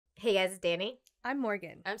Hey guys, it's Dani. I'm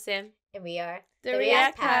Morgan. I'm Sam. And we are The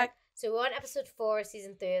React Pack. So we're on episode 4 of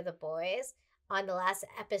season 3 of The Boys. On the last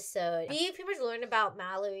episode, we pretty much learned about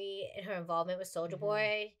Mallory and her involvement with Soldier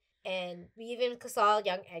Boy. And we even saw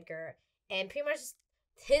young Edgar. And pretty much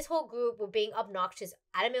his whole group were being obnoxious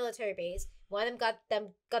at a military base. One of them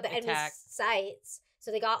got the enemy's sights.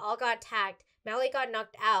 So they all got attacked. Mallory got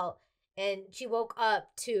knocked out. And she woke up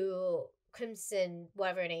to Crimson,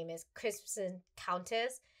 whatever her name is, Crimson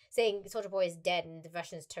Countess, saying Soldier Boy is dead and the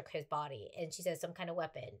Russians took his body. And she says some kind of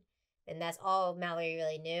weapon. And that's all Mallory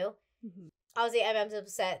really knew. Mm-hmm. Obviously, MM's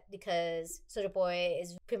upset because Soldier Boy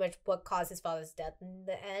is pretty much what caused his father's death in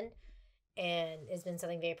the end. And it's been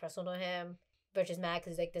something very personal to him. Birch is mad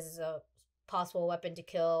because like, this is a possible weapon to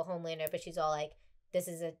kill Homelander. But she's all like, if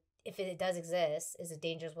it does exist, is a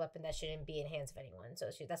dangerous weapon that shouldn't be in the hands of anyone. So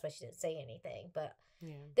that's why she didn't say anything. But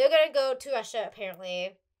they're going to go to Russia,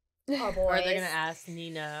 apparently. Our boys. Or they're going to ask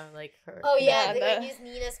Nina, like her. Oh, yeah. They're going to use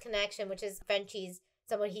Nina's connection, which is Frenchie's,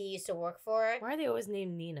 someone he used to work for. Why are they always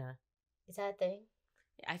named Nina? Is that a thing?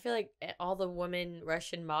 I feel like all the women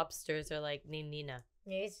Russian mobsters are like named Nina.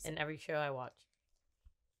 Maybe in every show I watch.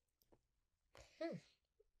 I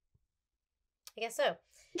guess so.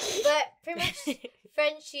 But pretty much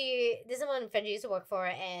Frenchie, this is one Frenchie used to work for,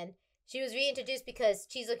 and she was reintroduced because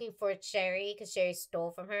she's looking for Sherry because Sherry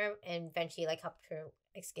stole from her, and Frenchie like helped her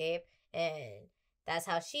escape, and that's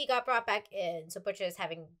how she got brought back in. So Butcher is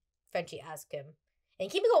having Frenchie ask him, and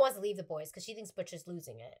Kimiko wants to leave the boys because she thinks Butcher's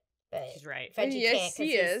losing it, but she's right. Frenchie can't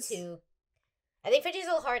because he's too. I think Frenchie's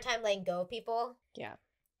a hard time letting go of people. Yeah,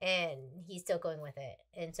 and he's still going with it,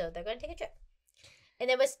 and so they're going to take a trip. And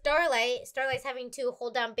then with Starlight's having to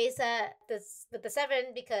hold down Besa with the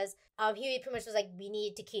Seven because he pretty much was like, we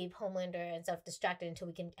need to keep Homelander and stuff distracted until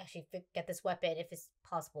we can actually get this weapon if it's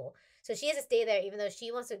possible. So she has to stay there even though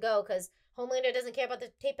she wants to go because Homelander doesn't care about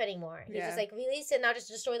the tape anymore. He's just like, release it, now just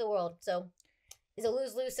destroy the world. So it's a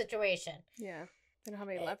lose-lose situation. Yeah, they don't have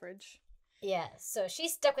any leverage. Yeah, so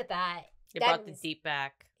she's stuck with that. They brought the deep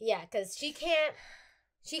back. Yeah, because she can't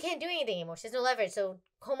do anything anymore. She has no leverage. So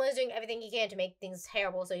Homelander's doing everything he can to make things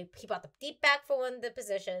terrible. So he brought the deep back for one of the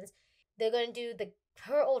positions. They're going to do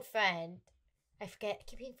her old friend. I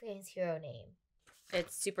keep forgetting his hero name.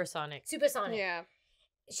 It's Supersonic. Supersonic. Yeah.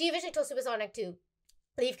 She eventually told Supersonic to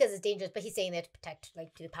leave because it's dangerous, but he's saying that to protect her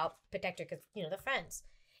because, they're friends.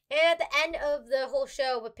 And at the end of the whole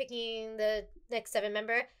show, we're picking the next 7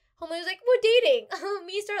 member. Homelander's like, we're dating.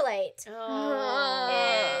 Me and Starlight. Oh.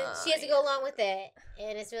 And she has to go along with it.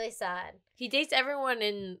 And it's really sad. He dates everyone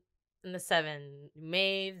in the 7.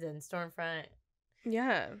 Maeve and Stormfront.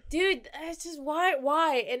 Yeah. Dude, it's just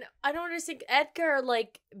why? And I don't understand. Edgar,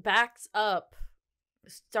 backs up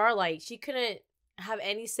Starlight. She couldn't have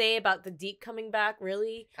any say about the Deep coming back,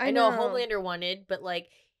 really. I know Homelander wanted, but,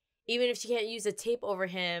 even if she can't use a tape over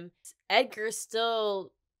him, Edgar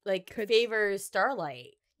still, favors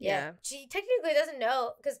Starlight. Yeah. She technically doesn't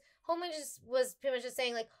know because Homelander was pretty much just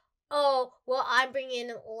saying oh, well, I'm bringing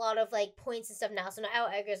in a lot of points and stuff now, so now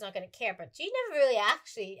Edgar's not going to care. But she never really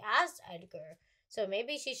actually asked Edgar. So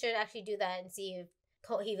maybe she should actually do that and see if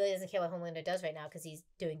he really doesn't care what Homelander does right now because he's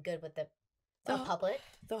doing good with the public.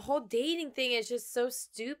 The whole dating thing is just so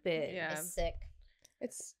stupid. Yeah. It's sick.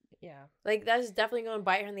 It's, yeah. That's definitely going to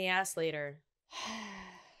bite her in the ass later.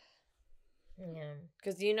 Yeah.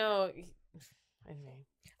 Because,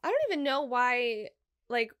 I don't even know why,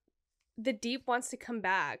 the Deep wants to come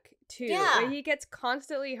back, too. Yeah. He gets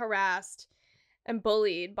constantly harassed and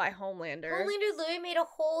bullied by Homelander. Homelander literally made a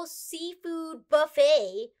whole seafood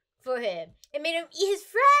buffet for him and made him eat his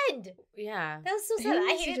friend. Yeah. That was so sad.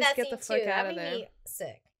 I hated that scene, the fuck too. Out that of made there. me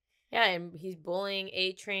sick. Yeah, and he's bullying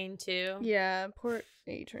A-Train, too. Yeah, poor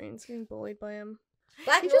A-Train's getting bullied by him.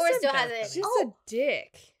 Black Noir still has it. He's just a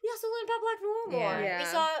dick. We also learned about Black Noir more. Yeah. We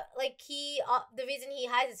saw, the reason he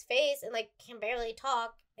hides his face and, can barely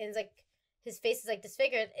talk and, his face is,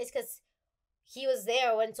 disfigured is because he was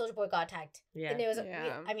there when Soldier Boy got attacked. Yeah. And there was,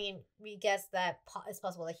 we guess that it's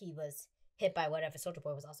possible that he was hit by whatever Soldier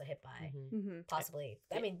Boy was also hit by. Mm-hmm. Possibly.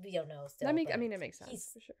 I mean, we don't know still. It makes sense,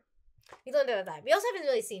 for sure. We learned about that. We also haven't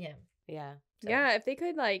really seen him. Yeah. So. Yeah, if they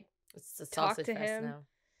could, it's a talk to him. Now.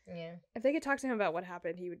 Yeah. If they could talk to him about what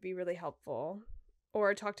happened, he would be really helpful.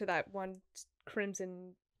 Or talk to that one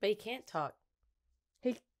Crimson. But he can't talk.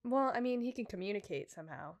 He can communicate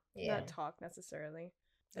somehow. Yeah. Not talk necessarily.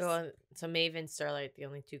 Well, so Maeve and Starlight, the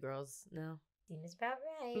only 2 girls now. Seems about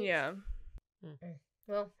right. Yeah.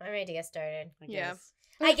 Well, I'm ready to get started. I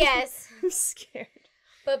guess. I'm scared.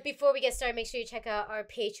 But before we get started, make sure you check out our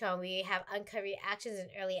Patreon. We have uncut reactions and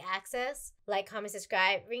early access. Like, comment,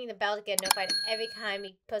 subscribe, ring the bell to get notified every time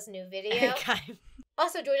we post a new video. Every time.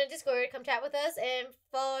 Also, join the Discord, come chat with us, and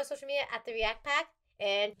follow our social media at the React Pack.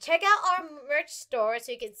 And check out our merch store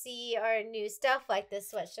so you can see our new stuff like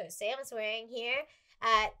this sweatshirt Sam's wearing here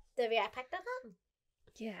at thereactpack.com.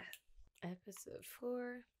 Yeah. Episode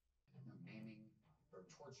 4. Maiming or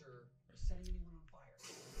torture or setting anyone on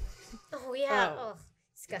fire. Oh, yeah. Oh. Oh,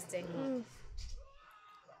 disgusting.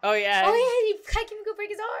 Oh, yeah. Oh, yeah, you can't even go break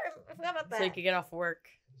his arm. I forgot about that. So you could get off work.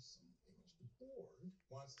 The board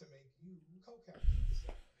wants to make you co-captain.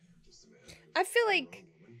 Just imagine. I feel like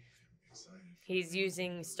He's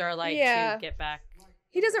using Starlight Yeah. to get back.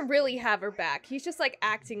 he doesn't really have her back. He's just like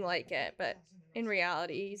acting like it, but in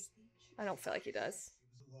reality, I don't feel like he does.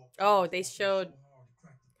 Oh, they showed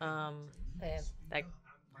Yeah. like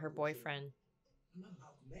her boyfriend.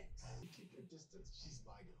 Keep your distance. She's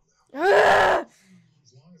my girl now. Ah!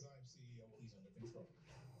 As long as I'm CEO, he's under control.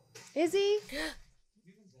 Is he?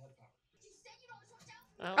 Humans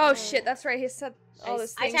have power. Oh shit, that's right. He said all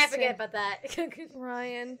this I things. can't forget to about that.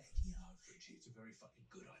 Ryan. It's a very fucking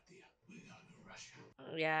good idea. We're gonna rush.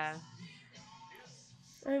 Yeah.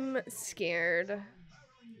 I'm scared. And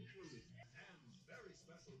very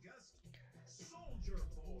special guest, Soldier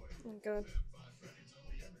Boy. Oh god.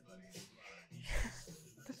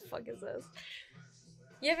 The fuck is this?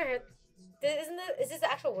 You ever heard? Is this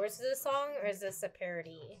the actual words of the song or is this a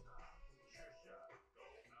parody?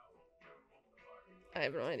 I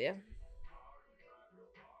have no idea.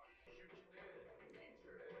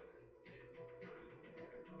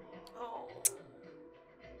 Oh.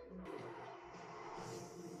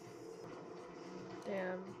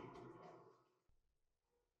 Damn.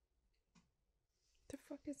 The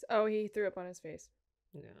fuck is? Oh, he threw up on his face.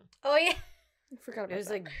 Yeah. Oh yeah. I forgot about It was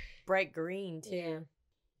that. like bright green too. Yeah.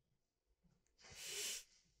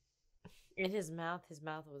 In his mouth was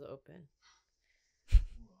open.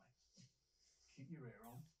 Keep your ear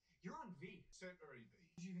on. You're on V. Center-EV.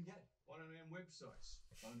 Did you even get it? One of them websites.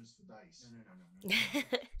 Bonus for days. No.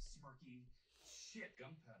 Smirky shit.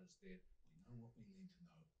 Gunpowder's dead. We know what we need to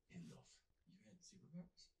know. End of. You had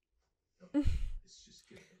superpowers? Let's just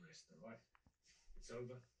get the rest, alright? It's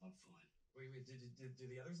over. I'm fine. Wait. Do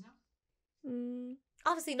the others now?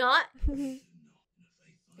 Obviously not. No. And if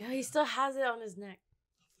they find Yeah, he out, still has it on his neck.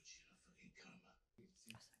 I'll put you in a fucking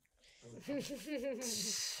coma.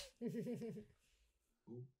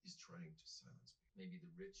 Who is trying to silence me? Maybe the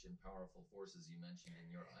rich and powerful forces you mentioned in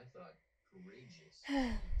your, I thought, courageous.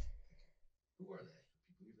 Who are they?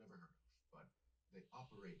 People you've never heard of, but they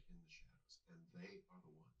operate in the shadows, and they are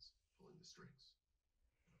the ones pulling the strings.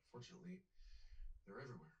 And unfortunately, they're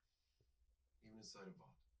everywhere, even inside a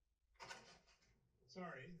vault.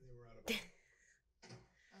 Sorry, they were out of order.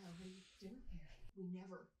 What are you doing here? We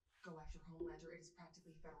never go after Homelander. It is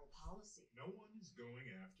practically federal policy. No one is going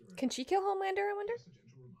after Can she kill Homelander, I wonder? Just a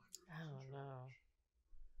gentle reminder. I don't know.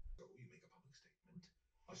 So you make a public statement,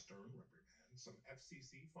 a stern reprimand, some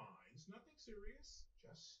FCC fines, nothing serious,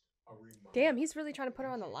 just a reminder. Damn, he's really trying to put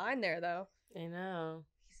her on the line there, though. I know.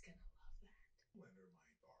 He's gonna love that. Leonard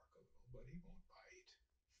might bark a little, but he won't bite.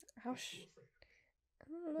 How He's too afraid of me.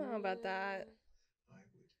 I don't know about that. I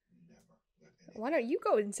would never let anyone. Why don't you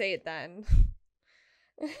go and say it then?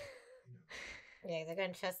 Yeah, they're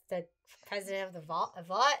gonna trust the president of the vault.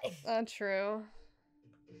 True.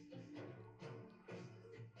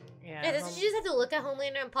 Yeah. Yeah, doesn't she just have to look at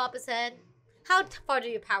Homelander and pop his head? How far do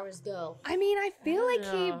your powers go? I mean, I feel I like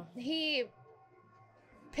don't know. he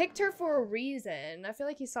picked her for a reason. I feel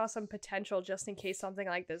like he saw some potential just in case something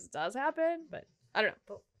like this does happen, but I don't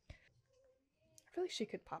know. I feel like she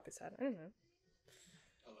could pop his head. I don't know.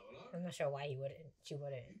 Hello. I'm not sure why she wouldn't. You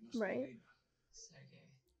must be Right. Lena. Sergey,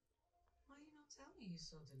 why you not tell me he's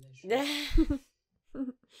so delicious?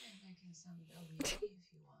 I can some WD if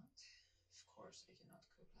you want. Of course, I cannot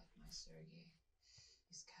cook like my Sergey.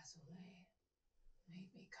 His cassoulet made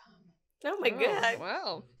me come. Oh my god.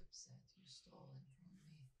 Wow. A bit upset you stole him from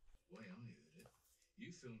me. The way I heard it,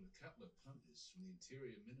 you filmed a couple of punters from the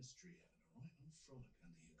Interior Ministry having a right on front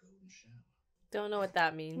under your golden shower. Don't know what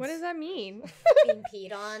that means. What does that mean? Being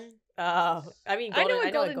peed on. Oh, I mean, I golden, know what I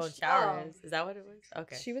know what golden golden sh- shower oh. is. Is that what it was?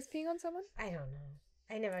 Okay. She was peeing on someone? I don't know.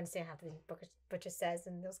 I never understand how the Butcher says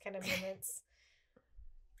in those kind of moments.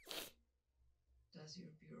 Does your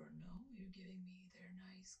bureau know you're giving me their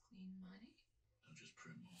nice, clean money? I'm just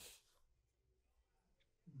prim.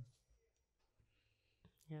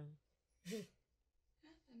 Yeah. Yeah,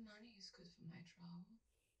 the money is good for my trouble.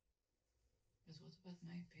 But what about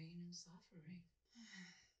my pain and suffering?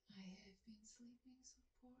 I have been sleeping so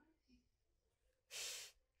poorly.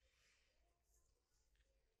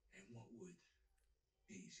 And what would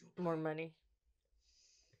ease your pain? More money.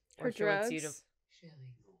 Or she wants you to. drugs?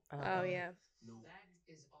 Shelly, Oh, yeah. No. that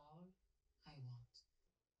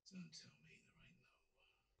Don't tell me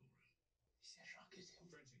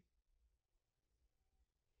there ain't no Frenchie.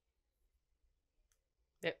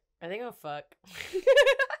 Yep. I think I'll fuck.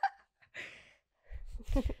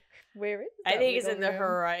 Where is I that think it's in wiggle the room?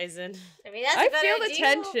 horizon. I mean, that's I a good feel the idea,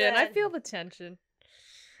 tension. I but feel the tension.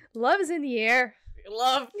 Love is in the air.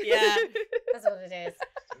 Love, yeah. That's what it is.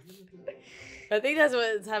 I think that's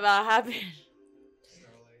what's about happened.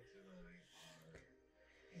 Starlight and I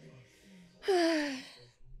are in love.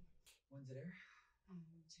 When's it air?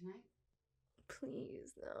 Tonight?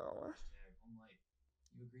 Please, no. Hashtag home light.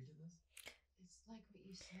 You agree to this? It's like what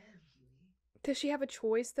you said, Huey. Does she have a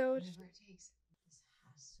choice, though? Whatever it takes. This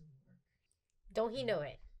has to work. Don't he know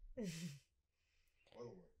it?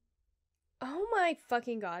 What'll work? Oh my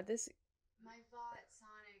fucking god, this... My Vought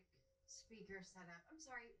Sonic speaker setup. I'm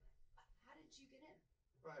sorry. How did you get in?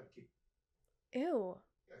 I have a key. Ew.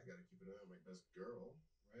 Yeah, I gotta keep an eye on my best girl,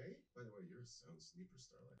 right? By the way, you're a sound sleeper,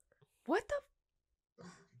 Starlight. What the... Don't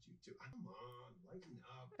look at you too. Come on, lighten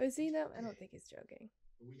up. Is he though? I don't Okay. think he's joking.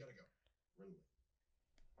 But we gotta go. Run late.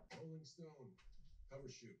 Rolling Stone. Cover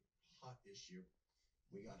shoot. Hot issue.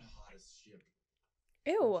 We got hottest ship.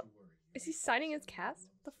 Ew. Don't you worry. Is he signing his cast?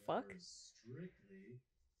 What the fuck? Strictly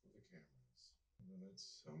for the cameras. Well,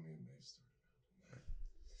 that's how me and Maeve started out. And that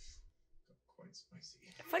got quite spicy.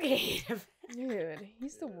 I fucking hate him. Dude,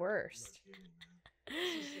 he's the worst. I'm not kidding, man.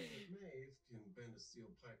 She said that Maeve can bend a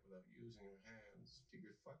steel pipe without using her hands.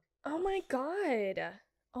 Figured fuck. Oh my god.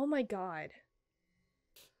 Oh my god.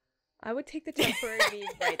 I would take the temporary leave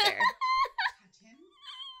right there. Touch him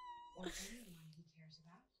or anyone he cares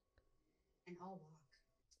about, and I'll walk.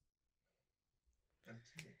 I'm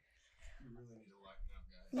kidding. You really need to lighten up,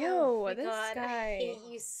 guys. Yo, Oh my this God, I guy. hate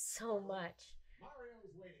you so much.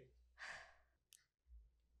 Mario's waiting.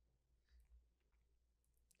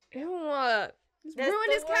 Ew. He's That's ruined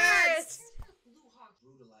the his cast. worst. Blue Hawk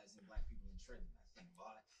brutalizing black people in training. I think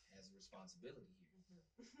Vought has a responsibility here.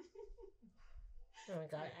 Oh my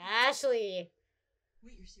god, Ashley.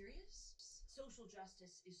 Wait, you're serious? Social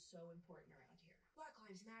justice is so important around here. Black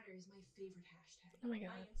Lives Matter is my favorite hashtag. Oh my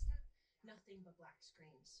God. Insta, nothing but black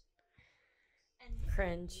screens. And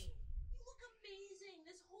Cringe. you look amazing.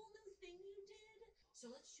 This whole new thing you did. So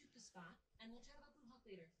let's shoot the spot, and we'll chat about Blue Hawk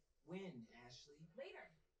later. When, Ashley? Later.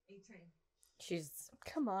 A-Train. She's.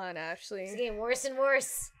 Come on, It's Ashley. getting worse and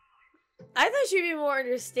worse. I thought she'd be more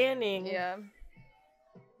understanding. Yeah.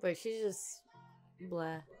 But she's just. Blah.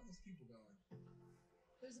 Where are those people going?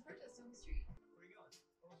 There's a protest on the street. Where are you going?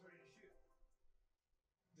 Almost ready to shoot.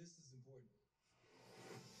 This is important.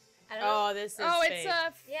 I don't know. Oh, this is. Oh, fake. it's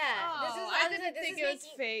a... Yeah, Oh, this is. I was didn't like, this think is it was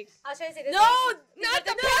making- fake. I was trying to say this. No! Not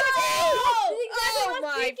the no! Pepsi! This is exactly Oh what I'm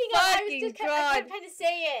my thinking of. I was fucking just kept God. trying to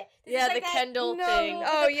say it. This Yeah, is like the that- Kendall No. thing.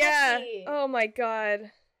 Oh, the yeah. Pepsi. Oh my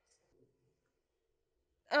god.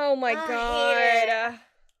 Oh my I god.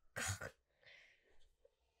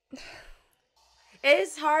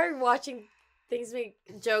 It's hard watching things make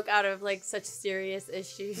joke out of like such serious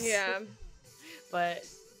issues. Yeah. But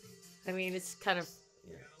I mean, it's kind of.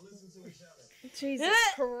 Jesus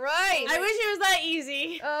I Christ. wish it was that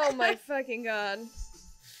easy. Oh my fucking god.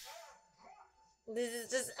 This is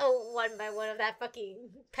just one by one of that fucking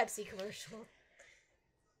Pepsi commercial.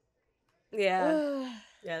 Yeah.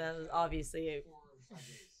 Yeah, that was obviously it.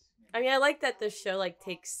 I mean, I like that the show like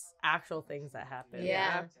takes actual things that happen.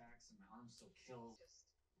 Yeah. Attacks and my arm's still killed.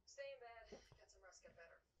 Stay in bed. Get some rest. Get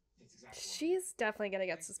better. It's exactly what She's definitely gonna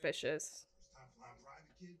get suspicious. Stop flying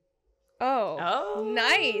private, kid. Oh. Oh.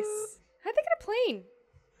 Nice. How'd they get a plane?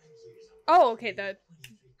 Oh, okay, the...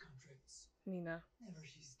 23 contracts. Nina. Never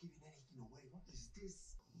she's giving anything away. What is this?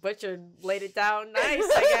 Butcher laid it down nice,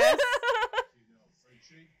 I guess. You know,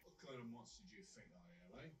 Frenchie, what kind of monster do you think I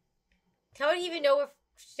am, eh? How would he even know where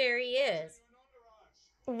Sherry is?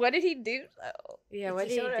 What did he do? Oh. Yeah, what He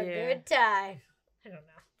did he showed her do? a good time. I don't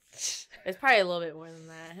know. It's probably a little bit more than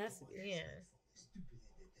that. It has to be. Yeah.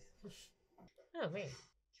 Oh man.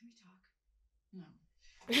 Can we talk? No.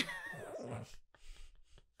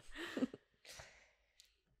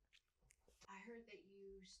 I heard that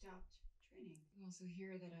you stopped training. You also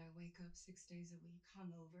hear that I wake up 6 days a week,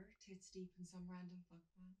 hungover, tits deep in some random fuck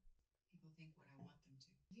pile. People think what I want them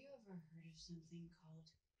to. Have you ever heard of something called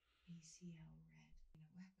ACL Red? A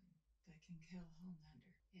weapon that can kill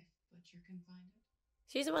Homelander, if Butcher can find it.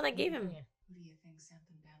 She's the one that gave him. Yeah. Who do you think sent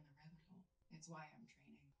them down the rabbit hole? It's why I'm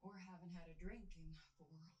training. Or haven't had a drink in 4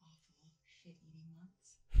 awful, shit-eating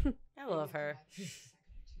months. I love her. Maybe I'll give it a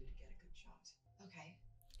second or two to get a good shot. Okay.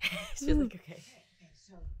 She's like, okay. Okay,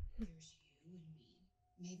 so there's you and me.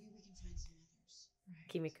 Maybe we can find some others. Right.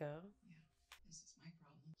 Kimiko. Yeah, this is my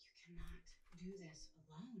problem. You cannot do this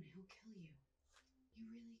alone. He'll kill you. You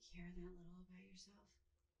really care that little about yourself?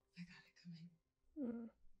 I got it coming.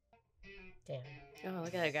 Damn. Oh,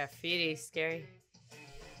 look at that graffiti. Scary.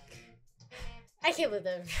 I can't believe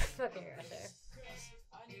they're fucking right there.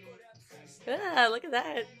 Ah, look at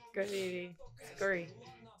that graffiti. Scary.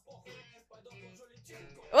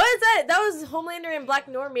 What is that? That was Homelander and Black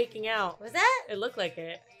Noir making out. Was that? It looked like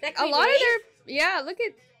it. That A lot of their look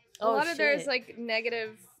at a Oh, lot of theirs shit. like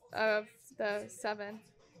negative of the 7.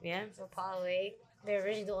 Yeah. Well, probably. They're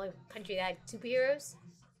originally the only country that had superheroes.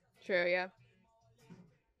 True, yeah.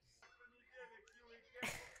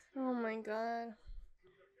 Oh my god.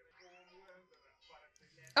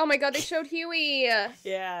 Oh my god, they showed Huey.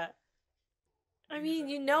 Yeah. I mean,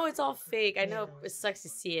 you know it's all fake. I know it sucks to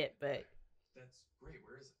see it, but That's great.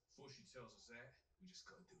 Where is it? Before she tells us that, we just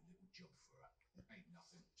gotta do a little job for her. Ain't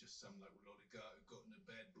nothing. Just some like we already got in the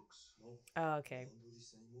bad books. No. oh, okay. Don't do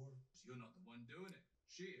this anymore. You're not the one doing it.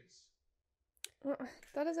 She is.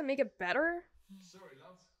 That doesn't make it better. Sorry,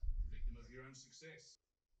 love. Victim of your own success.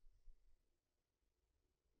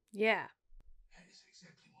 Yeah. That is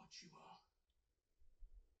exactly what you are.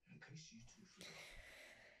 In case you two forgot,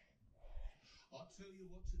 I'll tell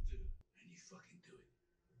you what to do, and you fucking do it.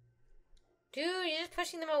 Dude, you're just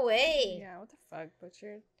pushing them away. Yeah, what the fuck,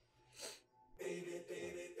 Butcher?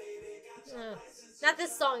 Not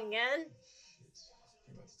this song again.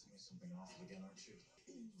 You're about to tell me something awful again, aren't you?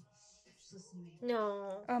 Just listen to me.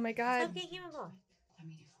 No. Oh my god. Stop getting him involved. I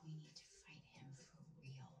mean, if we need to fight him for real, will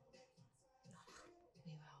you help me?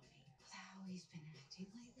 With how he's been acting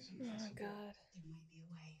lately, Oh my god. there might be a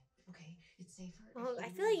way. Okay, it's safer. Oh, I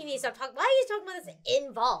feel like you need to stop talking. Why are you talking about this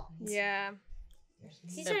involved? Yeah.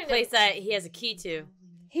 He's The trying place to. that he has a key to.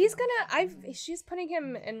 He's gonna she's putting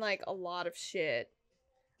him in like a lot of shit.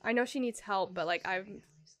 I know she needs help, but like I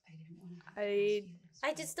I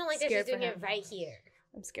just don't like that she's Scared for doing it him. right here.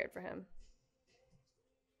 I'm scared for him.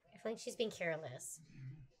 I feel like she's being careless.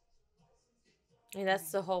 I mean,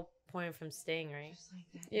 that's the whole point from staying, right?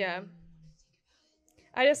 Yeah.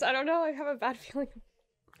 I don't know, I have a bad feeling.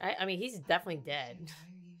 I mean, he's definitely dead. Why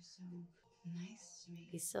are you so nice to me?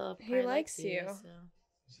 He still He probably likes you. Isn't it obvious?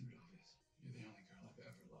 You're the only girl I've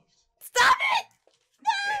ever loved. Stop it!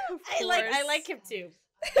 No! Of I course. like him too.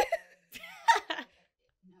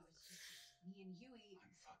 No, it's just me and Huey.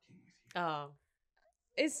 I'm fucking with you. Oh.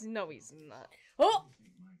 It's no, he's not. Oh! You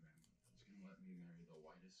think my grandmother was gonna let me marry the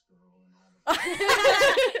whitest girl in all the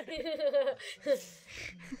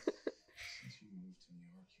Since you moved to New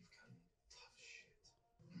York, you've gotten tough shit.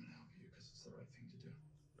 I'm gonna help you because it's the right thing to do.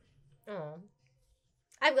 Oh.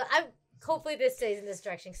 I'm hopefully this stays in this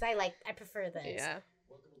direction because I prefer this. Yeah.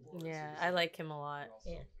 Welcome aboard. Yeah, I like him a lot. We're also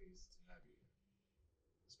Yeah. pleased to have you here.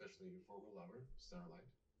 Especially your former lover, Starlight.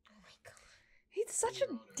 Oh my god. He's such a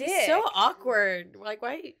He's dick. so awkward. Like,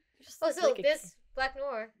 why? Just Oh, so like a- this Black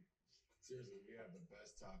Noir. Seriously, we have the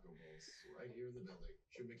best taco bowls right here in the building.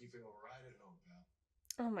 Should make you feel right at home, pal.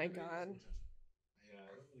 Oh my Maybe god. you can touch it. Yeah,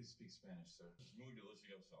 I don't really speak Spanish, so it's muy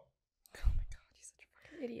delicioso. Oh my god, he's such a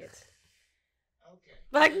fucking idiot. Okay.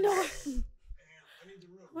 Black Noir. And I need the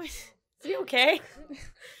room. What? So Is he okay? I've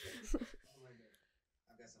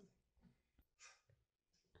got something.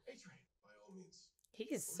 A-Train, by all means.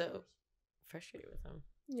 He's so frustrated with him.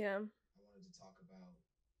 Yeah. I wanted to talk about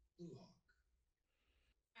Blue Hawk.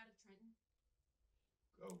 Out of Trenton.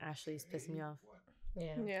 Ashley's pissing me off. What?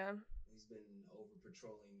 Yeah. Yeah. He's been over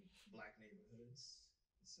patrolling black neighborhoods.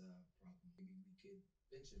 It's a problem. Maybe we could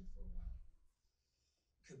bench him for a while.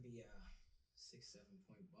 Could be a 6-7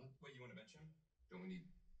 point bump. Wait, you want to bench him? Don't we need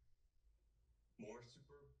more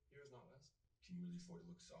superheroes, not less? Can you really afford to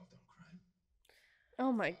look soft on crime?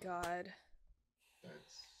 Oh my god.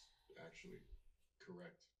 That's actually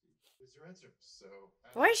correct. Is your answer? So.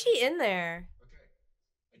 Why is she in there? Okay,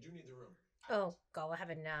 I do need the room. Oh god, what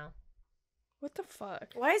happened now? What the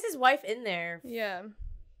fuck? Why is his wife in there? Yeah.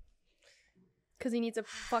 Because he needs a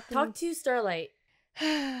fucking. Talk to Starlight. What?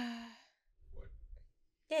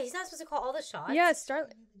 Yeah, he's not supposed to call all the shots. Yeah,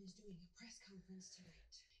 Starlight. Eleven is doing a press conference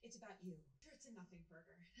tonight. It's about you. Sure, it's a nothing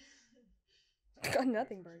burger. Got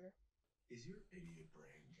nothing, burger. Is your idiot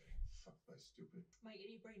brain getting fucked by stupid? My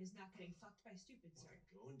idiot brain is not getting fucked by stupid, sir. Fine,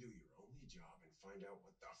 go and do your only job and find out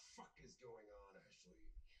what the fuck is going on, Ashley.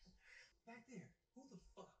 Back there, who the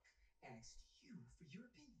fuck asked you for your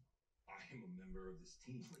opinion? I am a member of this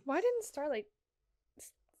team. Why didn't Starlight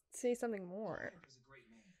say something more? He was a great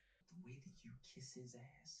man. The way that you kiss his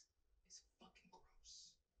ass is fucking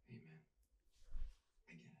gross. Hey, man.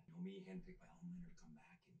 I get it. You know me, handpicked by Homelander to come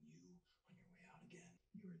back, and you on your way out again.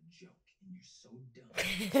 You're a joke, and you're so dumb.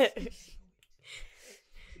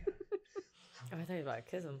 Oh, I thought you were about to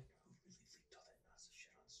kiss him. Who believes they told that nonsense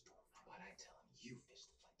shit on Storm? Why'd I tell him you fished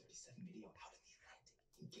the flight? 47 video out in the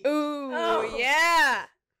Atlantic. Ooh, Oh. yeah,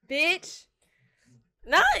 bitch.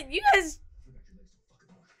 Not you guys.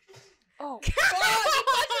 Oh, fuck, he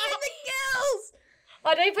punched him in the gills.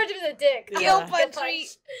 Oh, no, you punched him in the dick. Yeah. Gill Good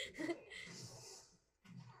punch.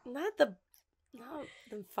 Not them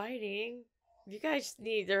fighting. You guys just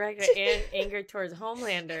need direct anger towards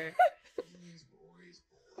Homelander. Boys.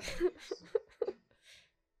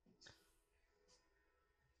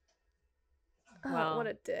 Oh, Wow. what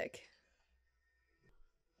a dick.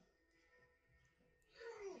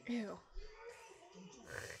 Ew. You do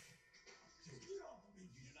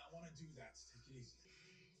not want to do that. Take it easy.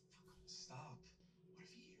 Stop. What if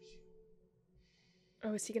he hears you?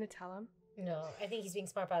 Oh, is he gonna tell him? No, I think he's being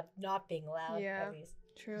smart about not being loud, Yeah. at least.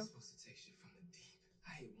 True. I'm supposed to take shit from the deep.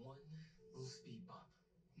 I hit one little speed bump.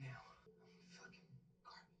 Now, I'm fucking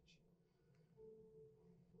garbage.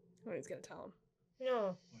 Oh, he's gonna tell him.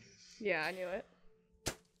 No. What if? Yeah, I knew it.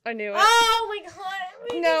 I knew it. Oh my god.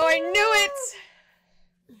 No, I knew it.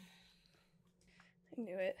 I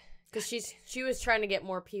knew it. Because she was trying to get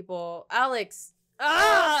more people. Alex.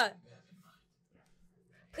 Ah!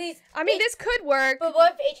 Please. I mean, this could work. But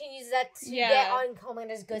what if Adrian uses that to Yeah. get on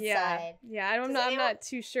Homelander's good yeah. side? Yeah, I'm not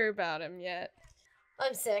too sure about him yet.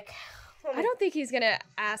 I'm sick. I don't think he's gonna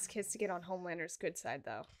ask his to get on Homelander's good side,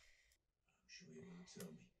 though.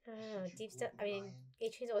 I don't know. Deep stuff. I mean,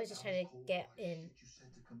 Adrian's always just trying to get in. You said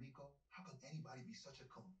to Kamiko, how could anybody be such a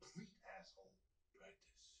complete asshole?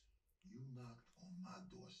 Practice. You knocked on my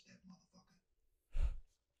doorstep, motherfucker.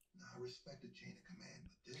 Now I respect the chain of command,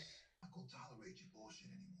 but this, I'm not gonna tolerate your bullshit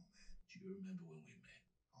anymore, man. Do you remember when we met?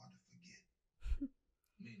 Hard to forget.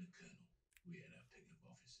 Me and the colonel, we had our pick of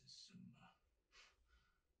officers, some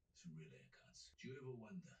real air cuts. Do you ever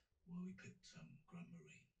wonder why we picked some grunt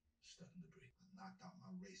marine stuck in the brig? I knocked out my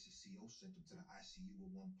racist CO, sent him to the ICU with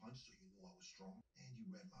one punch, so you knew I was strong. And you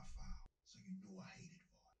read my file, so you knew I hated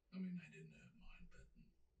Vaughn. I mean, I didn't hurt mine, but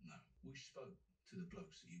no. We spoke to the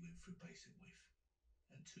blokes that you went through basic with,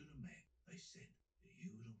 and to the man, they said that you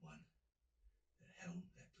were the one that held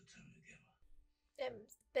that platoon together.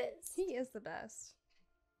 Best. He is the best.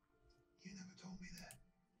 You never told me that.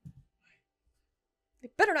 They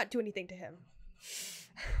better not do anything to him.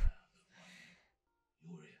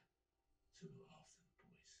 You're here to look after the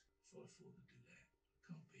boys. So I thought to do that.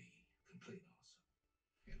 Can't be complete arsehole,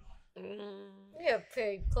 you know. Yeah,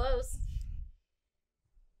 pretty close.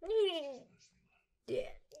 Yeah.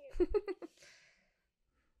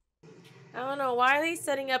 I don't know. Why are they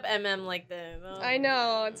setting up MM like this? Oh. I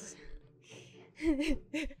know. It's...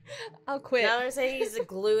 I'll quit. Now they're saying he's the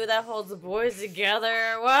glue that holds the boys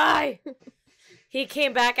together. Why? He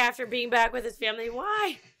came back after being back with his family.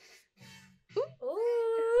 Why?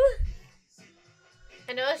 Ooh.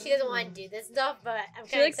 I know she doesn't want to do this stuff, but I'm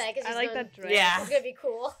kind of excited because I like that dress. Yeah. It's gonna be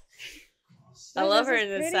cool. I Oh, love this her is in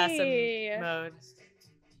this pretty. assassin mode.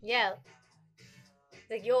 Yeah.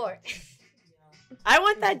 Like yours. I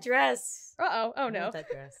want that dress. Uh-oh. Oh, I no. want that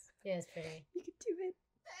dress. Yeah, it's pretty. You can do it.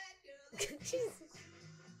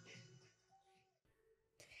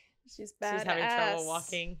 She's badass. She's having trouble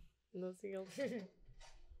walking. in those heels.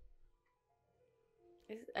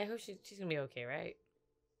 I hope she's gonna be okay, right?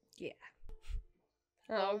 Yeah.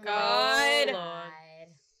 Oh, God. God. God.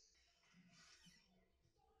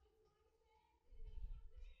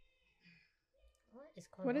 What is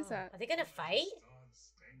going on? What is that? Are they gonna fight?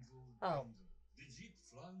 Oh.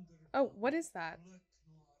 Oh, what is that?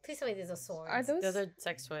 Please tell me there's a sword. Are those? Those are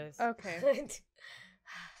sex toys. Okay.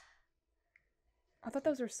 I thought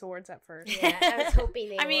those were swords at first. Yeah, I was hoping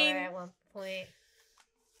they I mean- were at one point.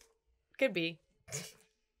 Could be.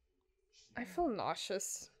 I feel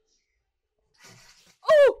nauseous.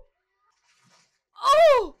 Oh!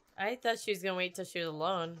 Oh! I thought she was gonna wait till she was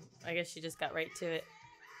alone. I guess she just got right to it.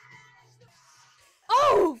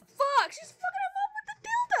 Oh, fuck! She's fucking him up with the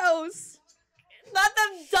dildos! Not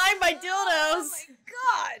them dying by dildos! Oh my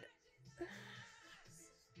god!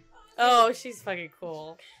 Oh, she's fucking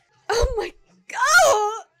cool. Oh my god!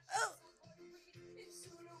 Oh.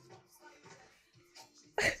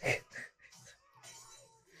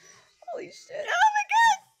 Holy shit. Oh my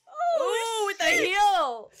god! Ooh, with the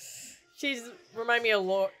heel! She's remind me of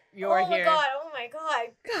Yor Oh my here. god, oh my god.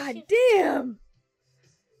 God damn!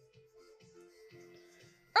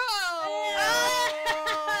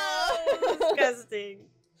 Oh! Disgusting.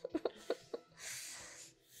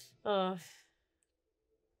 Oh.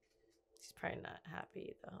 She's probably not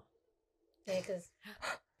happy though. Yeah, because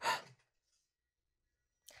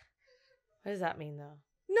What does that mean though?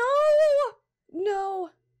 No! No.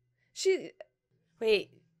 She. Wait.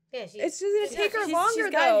 yeah, she's It's just gonna take her longer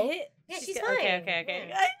she's got though. hit. Yeah, She's she's got- fine. Okay.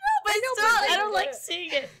 Yeah. I know, but I know, still, but I don't like- like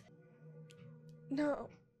seeing it. No.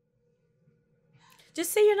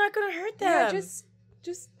 Just say you're not gonna hurt them. Yeah,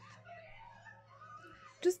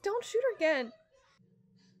 just don't shoot her again.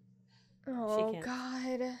 Oh, can't.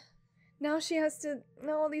 God. Now she has to...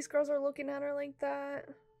 Now all these girls are looking at her like that.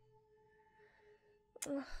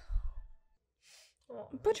 Ugh.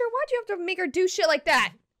 Butcher, why'd you have to make her do shit like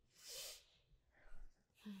that?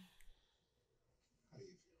 How do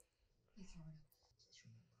you feel? Just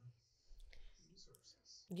remember, he deserves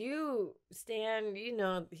this. You, Stan, you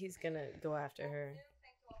know he's gonna go after her.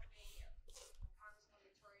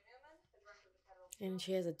 And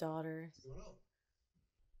she has a daughter. What's going on?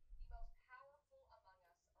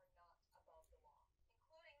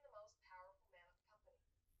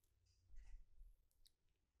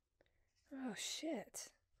 Oh, shit.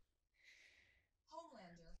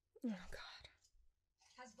 Homelander Oh, God.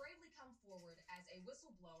 has bravely come forward as a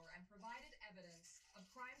whistleblower and provided evidence of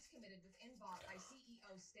crimes committed within Bot by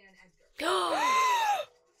CEO Stan Edgar.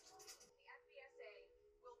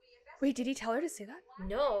 Wait, did he tell her to say that?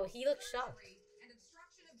 No, he looked shocked. And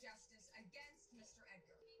obstruction of justice against Mr.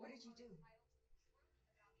 Edgar. What did you do?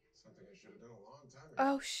 Something I should have done a long time ago.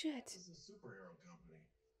 Oh, shit. This is a superhero company.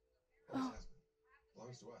 Oh. Always has been.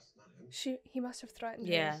 Belongs to us, not him. He must have threatened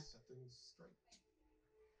her. Yeah. Set things straight.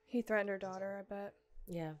 He threatened her daughter, I bet.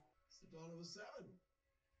 Yeah. It's the dawn of the seven.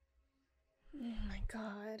 Oh, my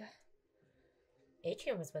God.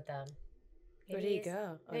 Atrium was with them. Where did he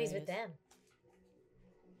go? No, he's there with he is. them.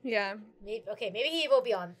 Yeah. Maybe he will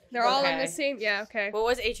be on. They're all in Okay. the same... Yeah, okay. What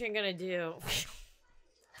was Adrian gonna do?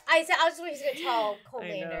 I was just wondering he's gonna tell I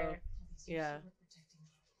know. Homelander. Yeah.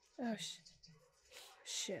 Oh,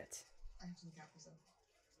 shit. I have to look out for something.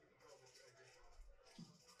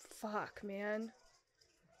 Fuck, man.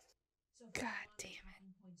 God damn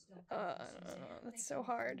it. That's so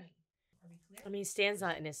hard. I mean, Stan's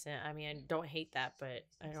not innocent. I mean, I don't hate that, but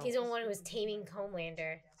I don't. He's the one who was taming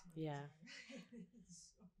Homelander. Yeah.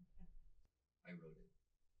 I wrote it.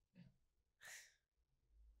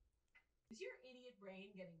 Is your idiot brain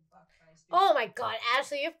getting fucked by stupid? Oh my God,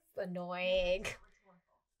 Ashley, you're annoying.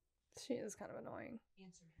 She is kind of annoying.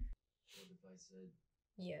 Answer me. What if I said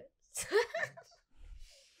Yes.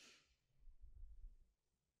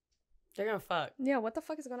 They're gonna fuck. Yeah, what the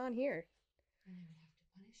fuck is going on here? And I would have to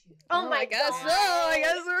punish you. Oh my I guess God. so. I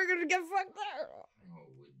guess we're gonna get fucked there. how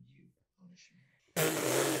would you punish me?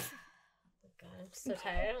 God, I'm so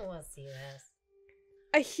tired. I don't want to see this.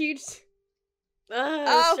 A huge...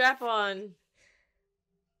 Oh. Strap on.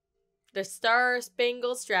 The Star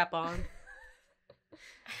Spangled Strap on.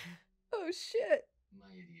 Oh, shit. My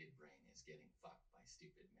idiot brain is getting fucked by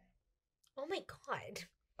stupid man. Oh my God.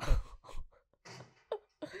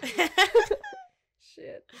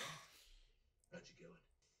 Shit. How'd you go?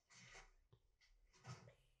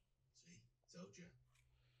 See? Told ya.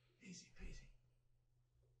 Easy peasy.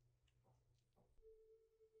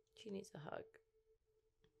 She needs a hug.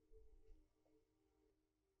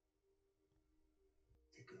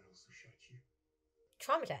 The girls who shot you.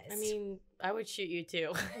 Traumatized. I mean, I would shoot you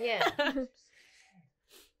too. yeah.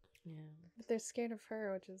 Yeah. But they're scared of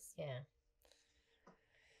her, which is... Yeah.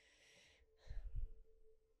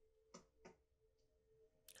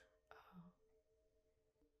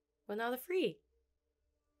 Well, now they're free.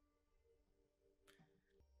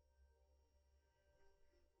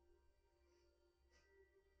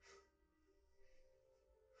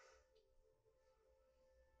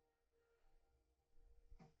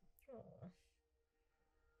 Oh.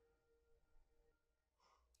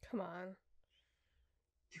 Come on.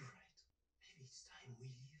 You're right. Maybe it's time we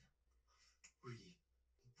leave.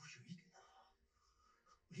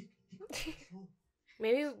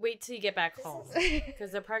 Maybe wait till you get back home.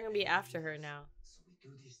 Because they're probably going to be after her now. So we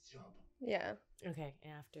do this job, Yeah. Okay,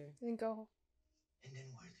 after. Then go. and then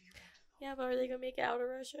where do you want to go? Yeah, but are they going to make it out of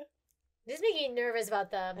Russia? This is making me nervous about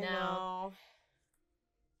them I now.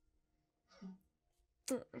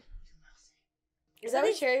 know. Is that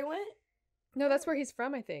where Cherry went? No, that's where he's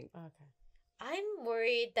from, I think. Okay. I'm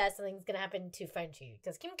worried that something's gonna happen to Frenchie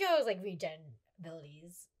because Kimiko has like regen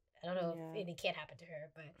abilities. I don't know if Yeah. anything can't happen to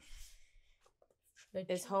her, but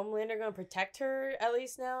Is Homelander going to protect her at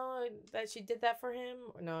least now that she did that for him?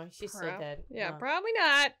 Or no, she's still dead. Yeah, No. probably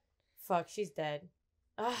not. Fuck, she's dead.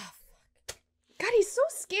 Ah, God, he's so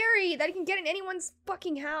scary that he can get in anyone's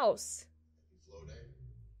fucking house. Flow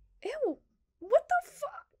day? Ew. What the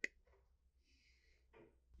fuck?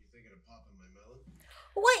 You thinking of popping my melon?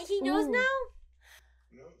 what he knows Ooh. now?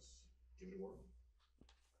 Who knows? Give it a whirl.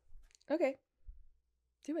 Okay.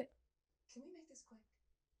 Do it. Can we make this quick?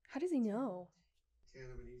 How does he know? Can't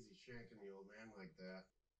have an easy shanking the old man like that.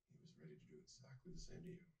 He was ready to do exactly the same to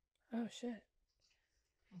you. Oh, shit.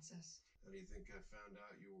 What's this? How do you think I found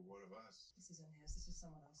out you were one of us? This isn't his. This is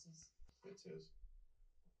someone else's. It's his.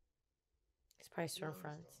 It's probably Be honest,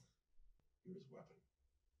 storefronts. though. You're his weapon.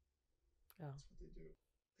 Oh. That's what they do.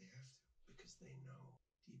 They have to, because they know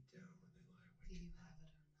deep down when they lie awake. Do you have it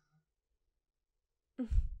or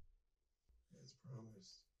not? As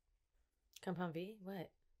promised. Compound V? What?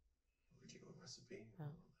 Original recipe. Oh.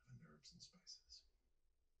 11 herbs and spices.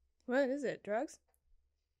 What is it? Drugs?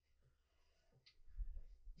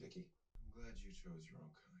 Vicky, I'm glad you chose your own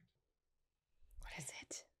kind. What is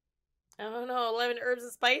it? I don't know. 11 herbs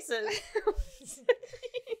and spices.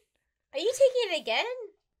 Are you taking it again?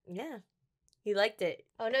 Yeah. He liked it.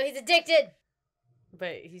 Oh no, he's addicted.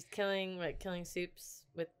 But he's killing soups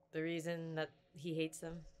with the reason that he hates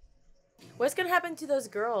them. What's gonna happen to those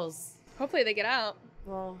girls? Hopefully they get out.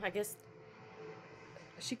 Well, I guess.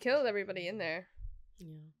 She killed everybody in there. Yeah.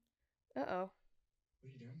 Uh-oh. What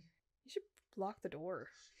are you doing? You should lock the door.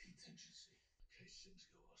 Contingency. In case things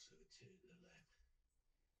go off so tear to the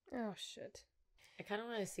lab. Oh, shit. I kind of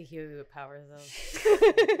want to see Huey with powers, though.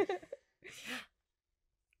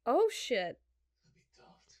 Oh, shit. That'd be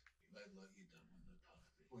daft. You made like you done with no part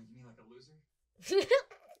of it. What, you mean like a loser?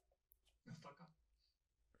 No, fuck up.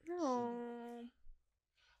 No.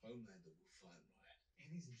 Homelander will find right.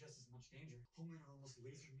 Amy's in just as much danger. Homelander almost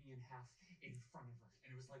lasered me in half in front of her.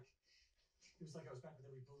 And it was like I was back with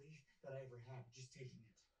every belief that I ever had, just taking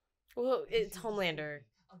it. Well, it's Homelander.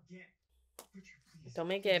 Again. Richard, please. Don't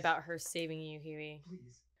make it about her saving you, Huey.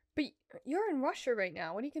 Please. But you're in Russia right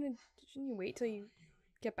now. What are you gonna... Shouldn't you wait till you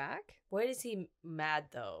get back? What is he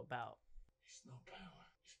mad, though, about? It's not power.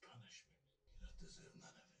 It's punishment. You don't deserve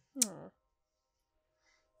none of it. Oh.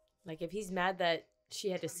 Like, if he's mad that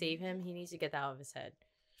she had to save him, he needs to get that out of his head.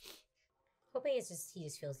 Hoping he just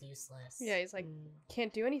feels useless. Yeah, he's like,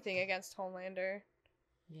 can't do anything against Homelander.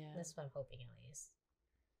 Yeah. That's what I'm hoping at least.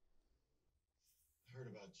 I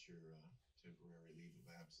heard about your temporary leave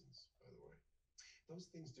of absence, by the way.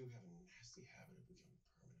 Those things do have a nasty habit of becoming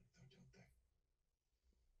permanent, though, don't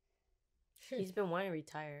they? He's been wanting to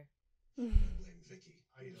retire. I blame Vicky.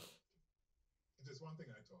 I don't. If there's one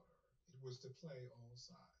thing I taught her, it was to play all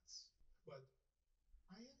sides. But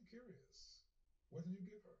I am curious. What did you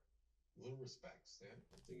give her? A little respect, Stan.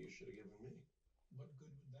 I think you should have given me. What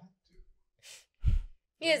good would that do?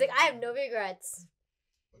 He was like, I have no regrets.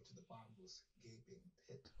 But to the bottomless, gaping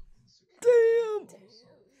pit of insecurity. Damn!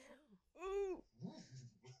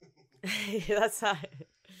 That's not. Oh,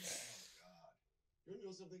 God. You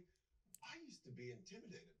know something? I used to be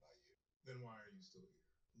intimidated by you. Then why are you still here?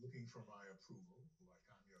 Looking for my approval, like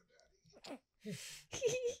I'm your daddy. And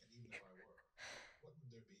even if I were, what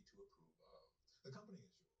would there be to approve of? The company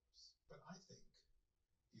is yours. But I think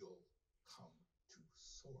you'll come to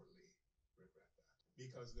sorely regret that.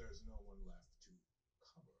 Because there's no one left to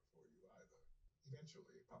cover for you either.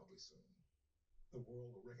 Eventually, probably soon, the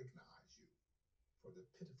world will recognize you for the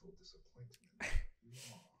pitiful disappointment you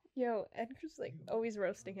are. Yo, Edgar's like always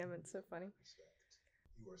roasting him. It's so funny.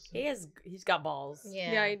 He's got balls.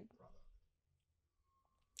 Yeah.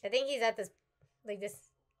 I think he's at this.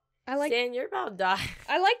 I like. Stan, you're about to die.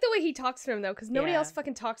 I like the way he talks to him though, because nobody Yeah. else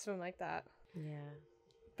fucking talks to him like that. Yeah.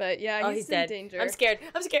 But yeah, Oh, he's in dead. danger. I'm scared.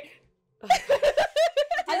 I thought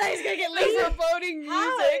he was gonna get laser. Laser boating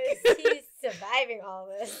How music. is he surviving all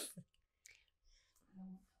this? No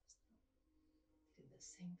one else did the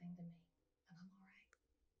same thing to me, and I'm all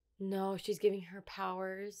right. No, she's giving her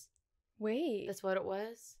powers. Wait. That's what it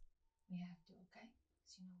was. We have to, okay?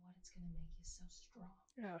 Because you know what? It's gonna make you so strong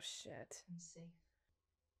Oh shit. and safe.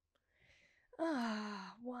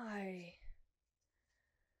 Ah, why?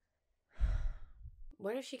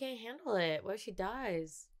 What if she can't handle it? What if she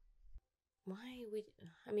dies? Why would...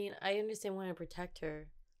 I mean, I understand wanting to protect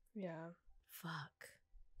her. Yeah. Fuck.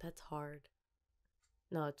 That's hard.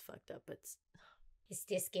 No, it's fucked up, but it's... It's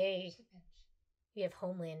still scary. Just a pinch. You have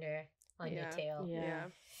Homelander on your Yeah. tail. Yeah.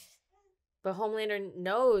 But Homelander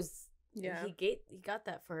knows. Yeah. He got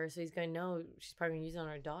that for her, so he's gonna know she's probably gonna use it on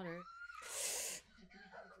her daughter.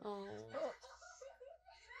 Oh.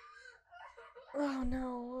 Oh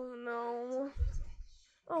no. Oh no.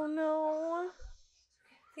 Oh no.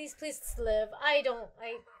 Please live. I don't.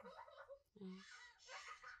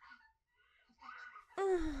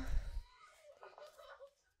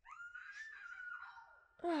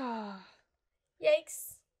 Ah,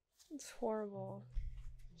 Yikes. it's horrible.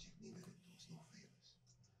 But you needed it. There was no favors.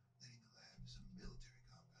 Letting the lab is a military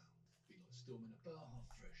compound. Be like storming a bar, half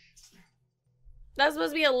fresh. That's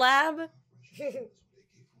supposed to be a lab? Fresh as soon as with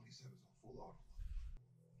AK-47s on full auto.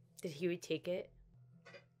 Did Huey take it?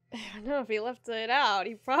 I don't know if he left it out.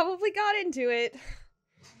 He probably got into it.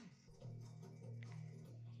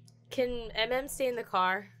 Can MM stay in the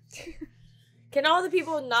car? Can all the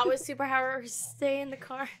people not with superpowers stay in the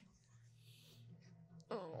car?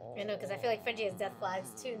 I know, because I feel like Frenchie has death flags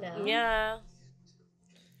too now. Yeah.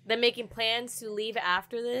 They're making plans to leave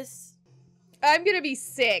after this. I'm gonna be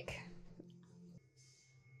sick.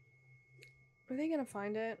 Are they gonna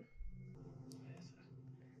find it?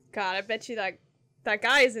 God, I bet you that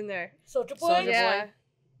guy is in there. Soldier Boy? Soldier Yeah. Boy.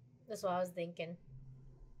 That's what I was thinking.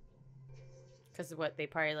 Because what they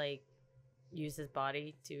probably like use his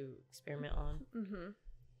body to experiment on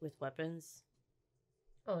with weapons.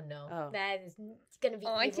 Oh no. Oh. That is gonna be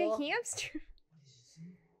Oh, I evil. can't hamster. His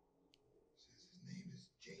name is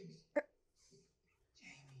Jamie.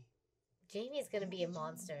 Jamie is gonna be a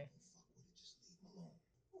monster.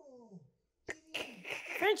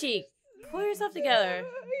 Frenchie, pull yourself together.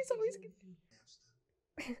 He's always.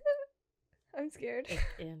 I'm scared.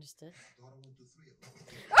 I understood.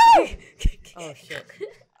 Oh! Oh shit.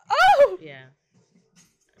 Oh! Yeah.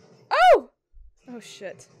 Oh! Oh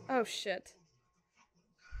shit. Oh shit.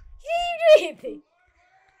 He didn't do anything.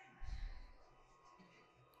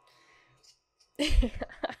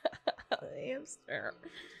 Hamster.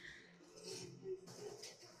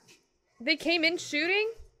 They came in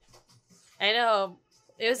shooting? I know.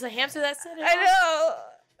 It was a hamster that said it. I know.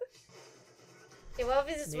 Okay, what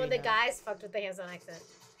if it's just when the guys fucked with the hands on accident?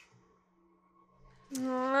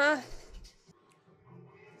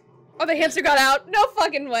 Oh, the hamster got out. No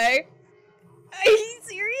fucking way. Are you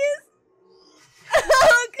serious?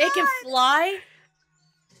 Oh, God. It can fly?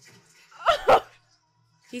 Oh.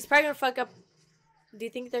 He's probably gonna fuck up. Do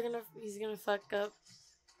you think he's gonna fuck up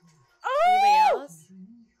Oh. anybody else?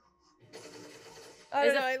 I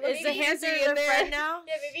don't know. Is the hamster their friend now?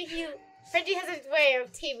 Yeah, maybe Frenchie has a way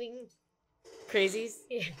of taming. Crazies?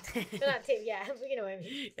 Yeah. They're not tame, yeah, but you know what I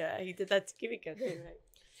mean. Yeah, he did that to Kimiko too, right?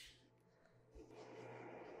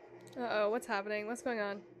 Uh-oh, what's happening? What's going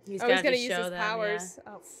on? He's gonna to use show his them, powers.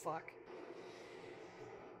 Yeah. Oh, fuck.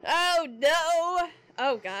 Oh, no!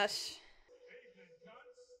 Oh, gosh.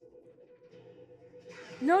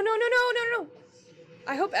 No.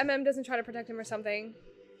 I hope MM doesn't try to protect him or something.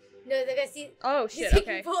 No, they're gonna see. Oh, shit, he's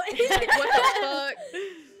okay. taking What the fuck?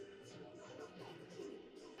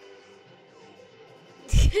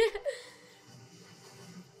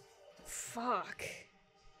 Fuck.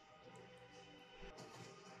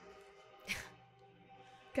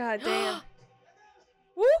 God damn.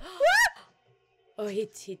 Woo! Oh, he He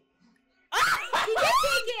did take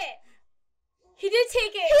it! He did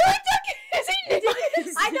take it! He took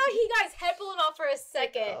it! I thought he got his head blown off for a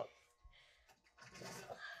second.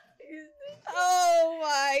 Oh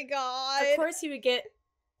my god. Of course he would get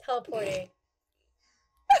Teleporting.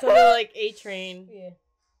 something like A-Train. Yeah.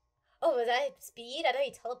 Oh, was that speed? I thought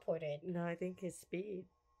he teleported. No, I think his speed.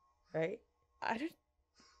 Right? I don't.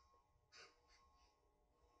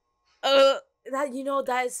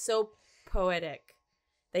 That is so poetic.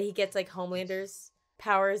 That he gets like Homelander's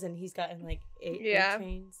powers and he's gotten like eight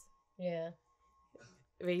A-Trains. Yeah.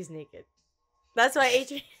 But he's naked. That's why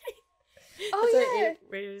A-Train. Oh, yeah.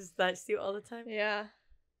 Raiders that suit all the time. Yeah.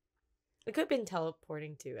 It could have been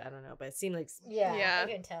teleporting too. I don't know, but it seemed like Yeah. I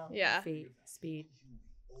can tell. Yeah. Speed.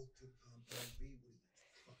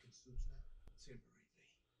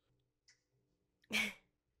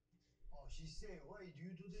 Oh, she's saying, why do you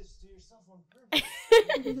do this to yourself on purpose?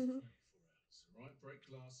 Right, break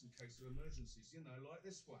glass in case of emergencies, you know, like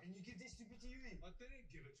this one. And you give this to PTV? I didn't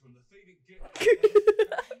give it to him. The thief didn't get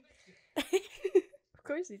it. Of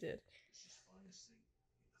course he did. Let's just find this thing.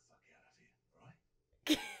 Get the fuck out of here, right?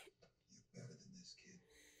 You're better than this, kid.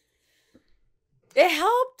 It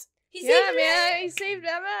helped. He saved man, he saved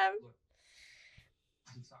MM. Look,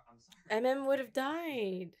 I'm sorry. MM would have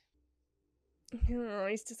died. Oh,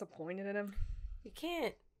 he's disappointed in him. You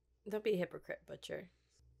can't. Don't be a hypocrite, Butcher.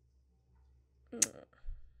 Yeah,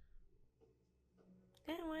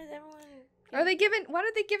 why is everyone? Are they giving? Why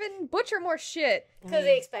are they giving Butcher more shit? Because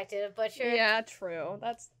they expected a butcher. Yeah, true.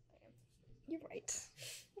 That's. You're right.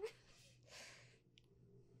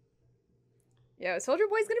 Yeah, Soldier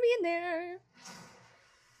Boy's gonna be in there.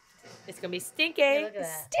 It's gonna be stinky. Yeah, look at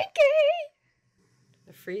that. Stinky.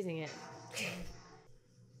 They're freezing it.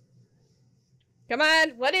 Come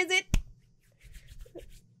on, what is it?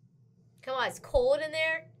 Come on, it's cold in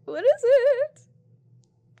there. What is it?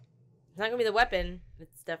 It's not gonna be the weapon.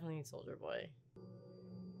 It's definitely Soldier Boy.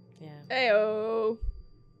 Yeah. Ayo.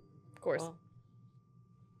 Of course. Well,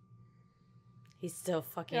 he's still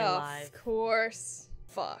fucking alive. Of course.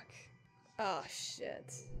 Fuck. Oh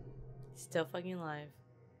shit. He's still fucking alive.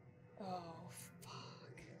 Oh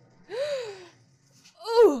fuck.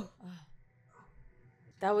 Oh.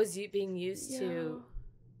 That was you being used to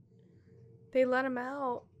They let him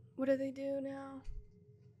out. What do they do now?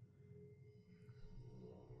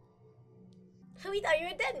 We thought you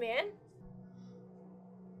were dead, man.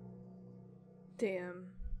 Damn.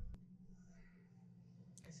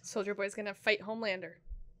 Soldier Boy's gonna fight Homelander.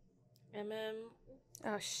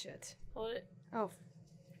 Oh, shit. Hold it. Oh.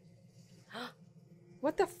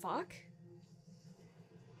 What the fuck?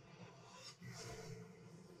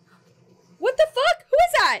 What the fuck? Who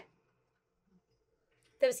is that?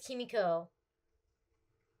 That was Kimiko.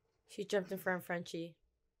 She jumped in front of Frenchie.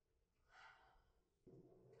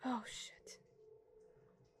 Oh, shit.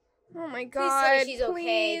 Oh my Please tell god, me she's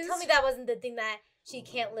okay. Tell me that wasn't the thing that she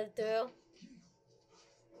can't live through.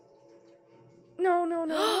 No.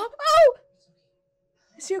 Oh!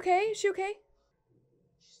 Is she okay? Is she okay?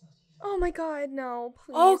 Oh my god, no,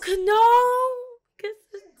 please. Oh, no!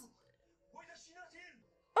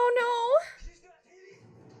 Oh no!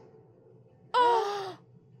 Oh!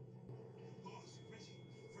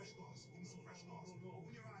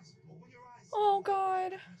 Oh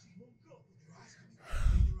god.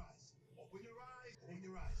 Open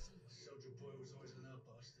your eyes. Soldier Boy was always an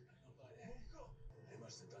outbuster, but not like that. They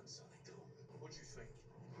must have done something to him. What do you think?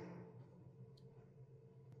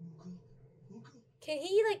 Can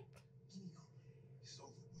he, like... It's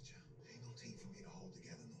over with you. Ain't no team for me to hold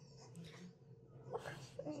together no more.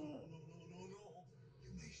 No.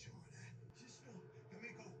 You make sure of that.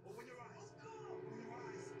 Kamiko, open your eyes. Open your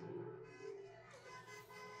eyes.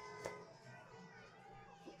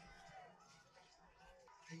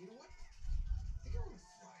 Hey, you know what? I think I want to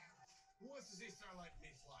fly. Who wants to see Starlight and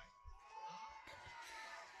me fly?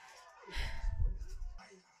 I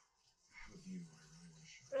have a view I really want to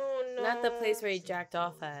show. Oh, no. Not the place where he jacked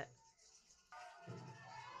off at.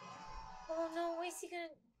 Oh, no. What is he gonna...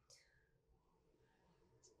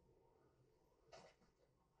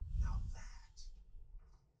 Now that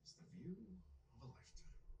is the view of a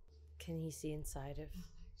lifetime. Can he see inside of?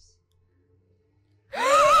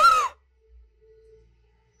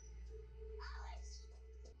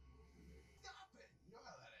 Stop it! You know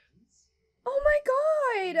how that ends. Oh my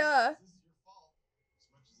god! This is your fault as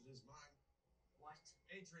much as it is mine. What?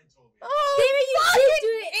 A-Train told me. Oh, David, you did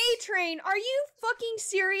do it! A-Train, are you fucking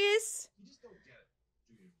serious? You just don't get it,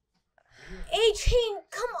 do you? A-Train,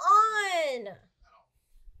 come on! At all.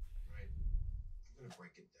 Right? I'm gonna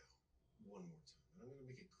break it down one more time, and I'm gonna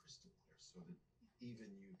make it crystal clear so that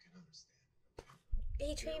even you can understand.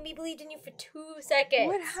 A-Train, we believed in you for 2 seconds.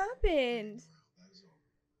 What happened? That is all.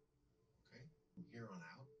 Okay? From here on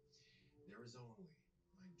out, there is only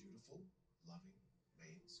my dutiful, loving,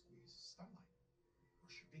 main squeeze Starlight,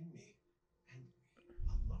 worshiping me and me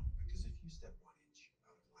alone. Because if you step 1 inch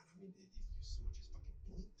out of line, I mean, if you so much as fucking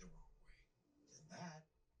blink the wrong way, then that,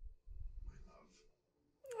 my love,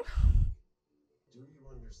 do you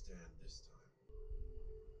understand this time?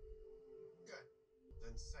 Good.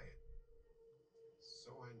 Then say it.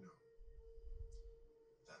 So I know.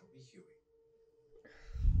 That'll be Huey.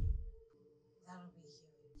 That'll be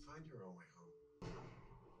Huey. Find your own way home.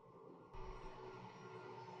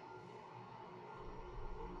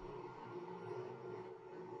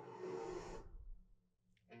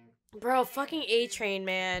 Bro, fucking A-Train,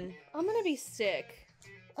 man. I'm gonna be sick.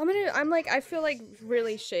 I feel like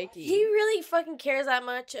really shaky. He really fucking cares that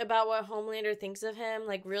much about what Homelander thinks of him.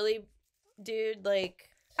 Like, really, dude, like...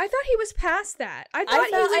 I thought he was past that. I thought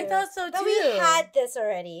so too. But we had this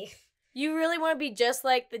already. You really want to be just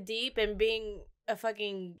like the Deep and being a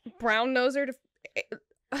fucking... brown noser to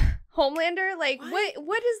Homelander? Like,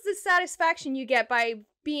 what is the satisfaction you get by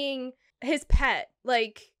being his pet?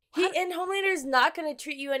 Like... And Homelander's not gonna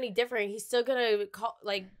treat you any different. He's still gonna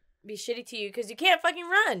be shitty to you because you can't fucking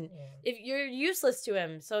run. Yeah. If you're useless to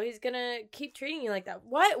him, so he's gonna keep treating you like that.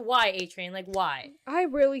 What? Why, A-Train? Like, why? I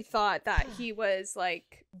really thought that he was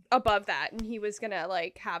like above that, and he was gonna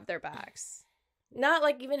like have their backs. Not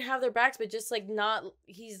like even have their backs, but just like not.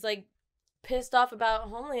 He's like pissed off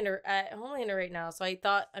about Homelander right now. So I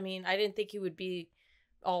didn't think he would be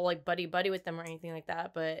all like buddy with them or anything like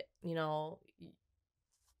that. But you know.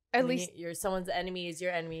 At least you're someone's enemy is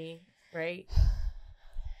your enemy, right?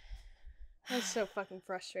 That's so fucking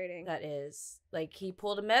frustrating. That is. Like, he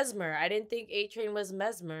pulled a Mesmer. I didn't think A-Train was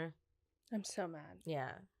Mesmer. I'm so mad.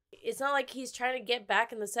 Yeah. It's not like he's trying to get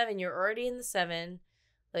back in the 7. You're already in the 7.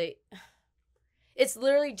 Like, it's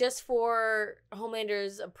literally just for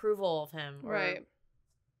Homelander's approval of him. Right.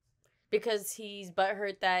 Because he's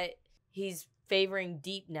butthurt that he's favoring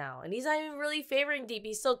Deep now. And he's not even really favoring Deep.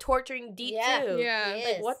 He's still torturing Deep too. Yeah.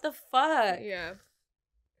 Like, what the fuck? Yeah.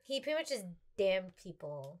 He pretty much just damned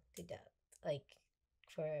people to death. Like,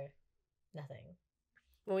 for nothing.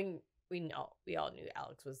 we all knew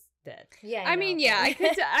Alex was dead. Yeah, I mean, yeah,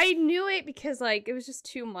 I knew it because like it was just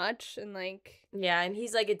too much, and like Yeah, and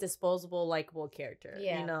he's like a disposable, likable character.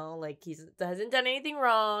 Yeah. You know, like hasn't done anything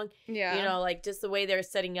wrong. yeah, You know, like just the way they're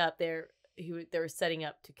setting up, they were setting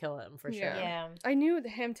up to kill him for sure. Yeah. I knew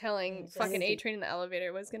him telling It's fucking just- A-Train in the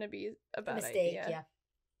elevator was gonna be a bad Mistake, idea.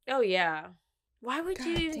 yeah. Oh yeah. Why would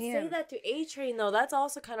you God even say damn. that to A-Train though? That's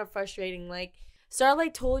also kind of frustrating. Like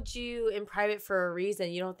Starlight told you in private for a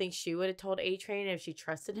reason. You don't think she would have told A-Train if she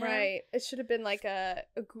trusted him? Right. It should have been like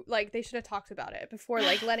like they should have taled about it before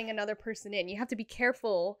like letting another person in. You have to be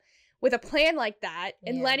careful with a plan like that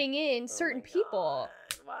and Yeah. letting in certain people.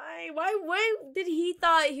 Why did he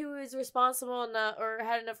thought he was responsible enough or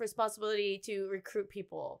had enough responsibility to recruit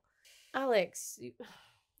people? Alex. It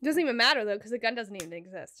doesn't even matter though, because the gun doesn't even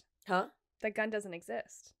exist. Huh? The gun doesn't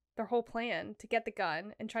exist. Their whole plan to get the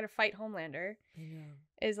gun and try to fight Homelander I know.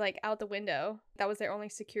 is like out the window. That was their only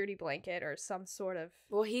security blanket or some sort of.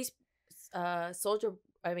 Well, he's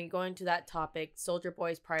going to that topic, Soldier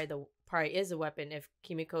Boy's probably is a weapon if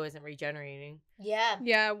Kimiko isn't regenerating. Yeah.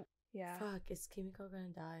 Yeah. Yeah. Fuck, is Kimiko gonna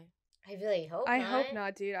die? I really hope I not. hope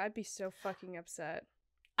not, dude. I'd be so fucking upset.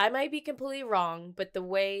 I might be completely wrong, but the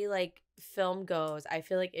way like film goes, I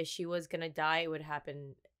feel like if she was gonna die, it would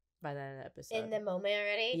happen by the end of the episode. In the moment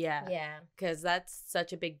already? Yeah. Yeah. Because that's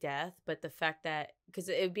such a big death. But the fact that, because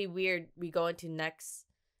it would be weird, we go into next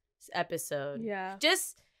episode. Yeah.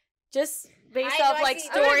 Just based I off know, I like see-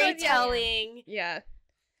 storytelling. Yeah.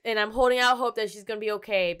 And I'm holding out hope that she's gonna be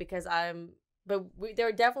okay because they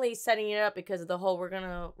were definitely setting it up because of the whole we're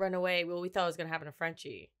gonna run away. Well, we thought it was gonna happen to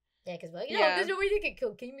Frenchie. Yeah, because Yeah. there's no way they could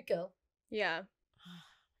kill Kimiko. Yeah.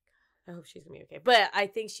 I hope she's gonna be okay, but I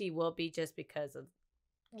think she will be just because of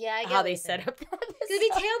Yeah, I get how what they you're set saying. up the episode. It'd be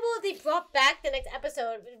terrible if they brought back the next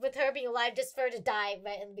episode with her being alive just for her to die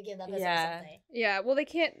right in the beginning of the episode Yeah. or something. Yeah. Well, they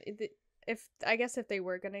can't. If they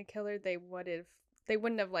were gonna kill her, they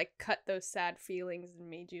wouldn't have like cut those sad feelings and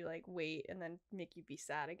made you like wait and then make you be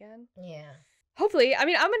sad again. Yeah. Hopefully, I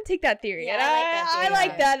mean, I'm gonna take that theory. Yeah, and I like that I theory.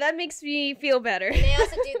 like that. That makes me feel better. And I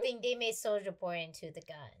also do think they made Soldier Boy into the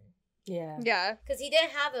gun. Yeah. Yeah. Because he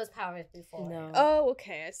didn't have those powers before. No. Oh,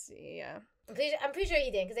 okay. I see. Yeah. I'm pretty sure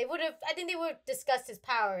he didn't, because they would have. I think they would have discussed his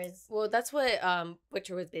powers. Well, that's what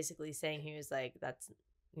Witcher was basically saying. He was like, "That's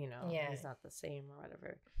Yeah. he's not the same or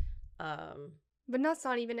whatever." But that's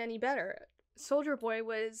not even any better. Soldier Boy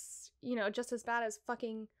was, just as bad as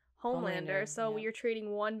fucking Homelander. Homelander, So yeah. you're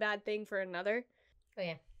trading one bad thing for another. Oh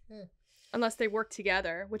yeah. Unless they work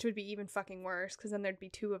together, which would be even fucking worse, because then there'd be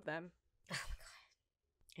two of them. Oh my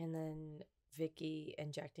god. And then Vicky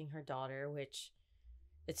injecting her daughter, which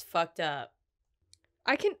it's fucked up.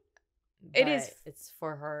 It is. but It's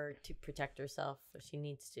for her to protect herself if she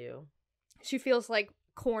needs to. She feels like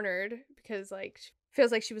cornered because like she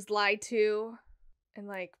feels like she was lied to and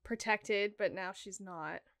like protected, but now she's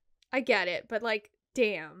not. I get it, but like,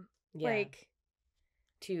 damn. Yeah. Like,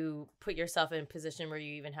 To put yourself in a position where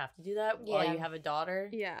you even have to do that while Yeah. you have a daughter.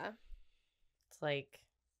 yeah. It's like,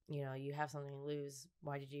 you have something to lose.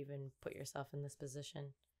 Why did you even put yourself in this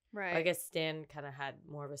position? Right. I guess Stan kind of had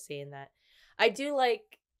more of a say in that. I did enjoy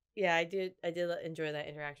that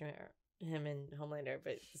interaction with him and Homelander,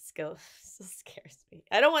 but it still scares me.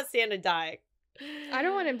 I don't want Stan to die. I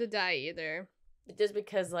don't want him to die either. Just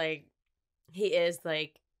because, like, he is,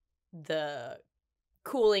 like, the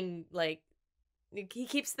cooling, like, he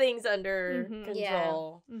keeps things under Mhm.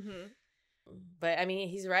 control. Mm-hmm. But, I mean,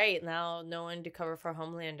 he's right. Now, no one to cover for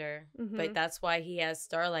Homelander. Mhm. But that's why he has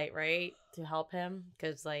Starlight, right? To help him.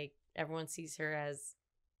 Because, like, everyone sees her as,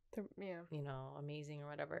 Yeah. amazing or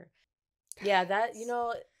whatever. Yeah, that,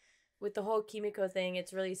 with the whole Kimiko thing,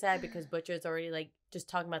 it's really sad because Butcher's already, like, just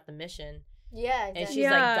talking about the mission. Yeah. And Exactly. she's,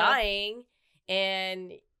 Yeah. like, dying.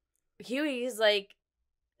 And Huey's, like,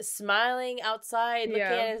 smiling outside, looking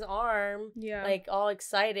Yeah. at his arm. Yeah. Like, all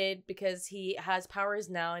excited because he has powers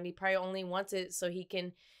now. And he probably only wants it so he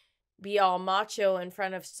can be all macho in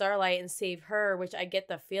front of Starlight and save her, which I get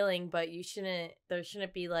the feeling. But there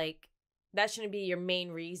shouldn't be, like, that shouldn't be your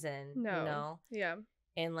main reason. No. Yeah.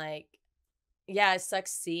 And, like, yeah, it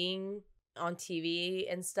sucks seeing on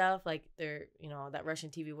TV and stuff, like, they're, that Russian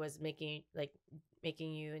TV was making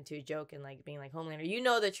you into a joke and, like, being like, Homelander, you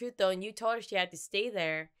know the truth, though, and you told her she had to stay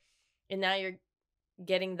there, and now you're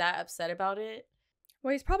getting that upset about it.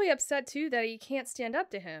 Well, he's probably upset too that he can't stand up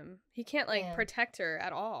to him. He can't like Yeah. protect her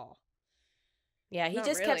at all. Yeah, he Not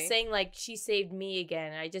just kept really. saying, like, she saved me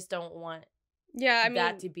again. I just don't want Yeah, I mean,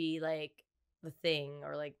 that to be, like, the thing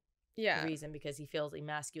or, like, yeah, the reason because he feels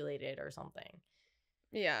emasculated or something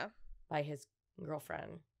yeah. by his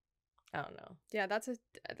girlfriend. I don't know. Yeah, that's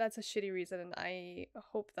a shitty reason, and I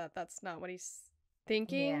hope that that's not what he's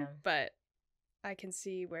thinking. Yeah. But I can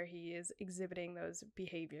see where he is exhibiting those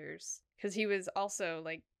behaviors, because he was also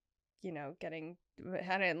like, you know, I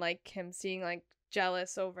didn't like him seeing like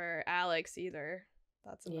jealous over Alex either.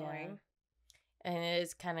 That's annoying. And it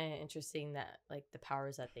is kind of interesting that like the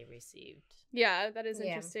powers that they received. Yeah, that is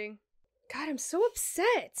interesting. God, I'm so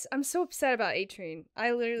upset. I'm so upset about A-Train.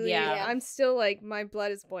 I literally, I'm still like, my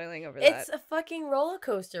blood is boiling over that. It's a fucking roller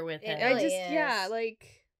coaster with him. It really is.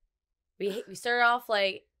 Like we started off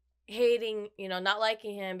like hating, you know, not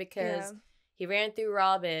liking him because he ran through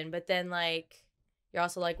Robin, but then like you're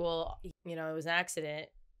also like, well, you know, it was an accident.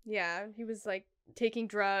 Yeah, he was like taking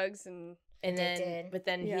drugs and then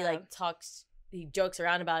he like he jokes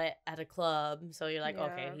around about it at a club, so you're like,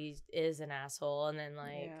 okay, he is an asshole, and then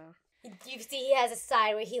like you see he has a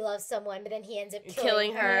side where he loves someone, but then he ends up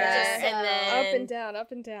killing her. And then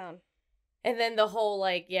up and down. And then the whole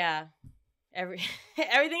like,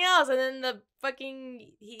 everything else, and then the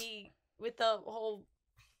fucking with the whole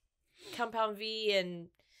Compound V and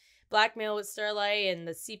blackmail with Starlight and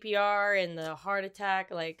the CPR and the heart attack,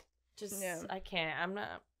 like just I can't. I'm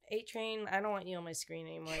not A-Train. I don't want you on my screen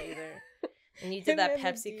anymore either. And you did that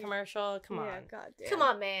Pepsi commercial. Come on, goddamn. Come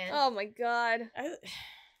on, man. Oh my god.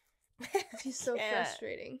 He's so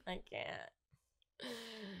frustrating. I can't.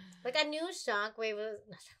 Like, I knew Shockwave was...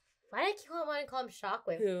 Why did I keep wanting to call him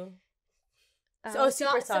Shockwave? Who?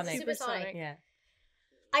 Supersonic. Supersonic. Yeah.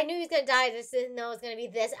 I knew he was going to die. I just didn't know it was going to be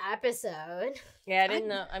this episode. Yeah, I didn't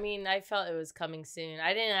know. I mean, I felt it was coming soon.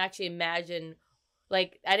 I didn't actually imagine...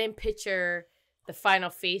 Like, I didn't picture the final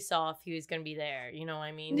face-off he was going to be there. You know what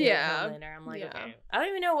I mean? Yeah. I'm like, okay. I don't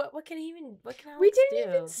even know what can Alex We didn't do?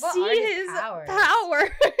 even see his powers.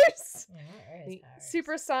 Yeah,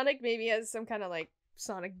 Supersonic maybe has some kind of like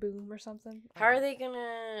sonic boom or something. How are they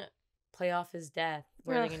gonna play off his death?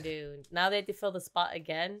 What are they gonna do? Now they have to fill the spot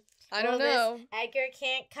again? I don't know. Edgar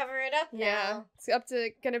can't cover it up now. Yeah. It's up to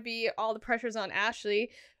gonna be all the pressures on Ashley,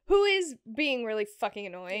 who is being really fucking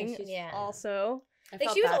annoying. Also.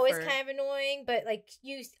 Like, she was always kind of annoying, but like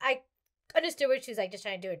I understood what she was like, just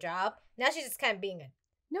trying to do her job. Now she's just kind of being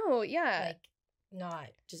like not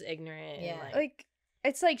just ignorant. Yeah, and like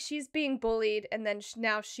it's like she's being bullied, and then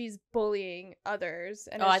now she's bullying others.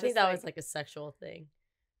 And I think that was like a sexual thing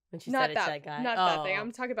when she said it to that guy. Not that thing.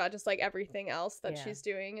 I'm talking about just like everything else that she's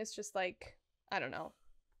doing. It's just like, I don't know.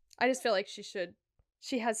 I just feel like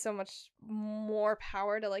she has so much more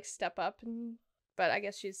power to like step up, but I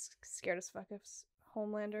guess she's scared as fuck of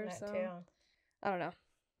Homelander. That so too. I don't know.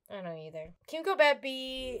 I don't know either. Kimiko better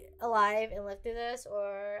be alive and live through this,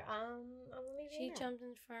 or she jumped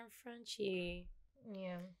in front of Frenchie.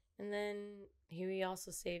 Yeah. And then Huey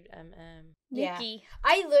also saved MM. Yeah. Nikki.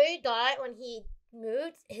 I literally thought when he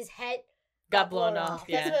moved, his head got blown off.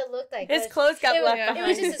 That's what it looked like. His clothes got left behind. It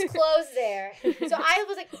was just his clothes there. So I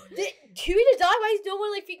was like, did Huey just die? Why is no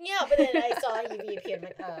one like freaking out? But then I saw he appeared. I'm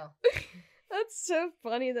like, oh. That's so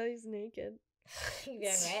funny that he's naked. He's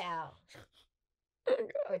going right out.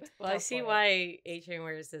 Well, I see why A-Train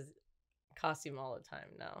wears his costume all the time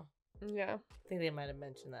now. Yeah. I think they might have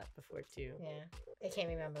mentioned that before too. Yeah. I can't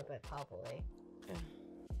remember, but probably.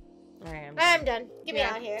 All right, I'm done. Get me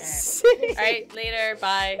out of here. All right, later.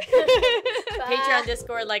 Bye. Bye. Patreon,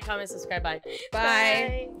 Discord, like, comment, subscribe. Bye.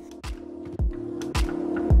 Bye.